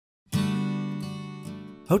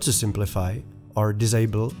How to simplify or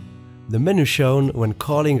disable the menu shown when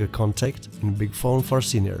calling a contact in Big Phone for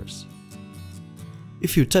Seniors.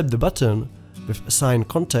 If you tap the button with Assign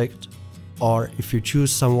Contact, or if you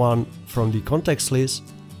choose someone from the contacts list,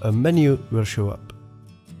 a menu will show up.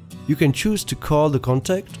 You can choose to call the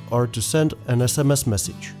contact or to send an SMS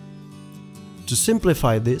message. To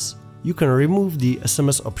simplify this, you can remove the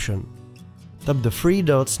SMS option. Tap the three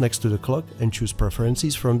dots next to the clock and choose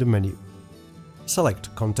Preferences from the menu.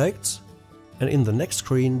 Select Contacts, and in the next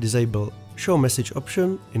screen disable Show Message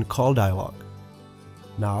option in Call Dialog.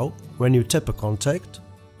 Now, when you tap a contact,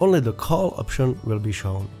 only the call option will be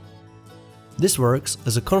shown. This works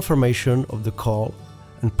as a confirmation of the call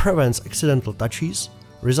and prevents accidental touches,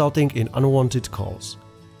 resulting in unwanted calls.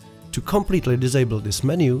 To completely disable this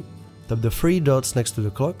menu, tap the three dots next to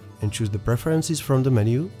the clock and choose the Preferences from the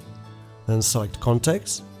menu, then select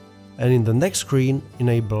Contacts, and in the next screen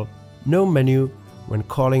enable No Menu when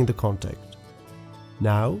calling the contact.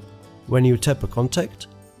 Now, when you tap a contact,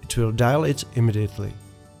 it will dial it immediately.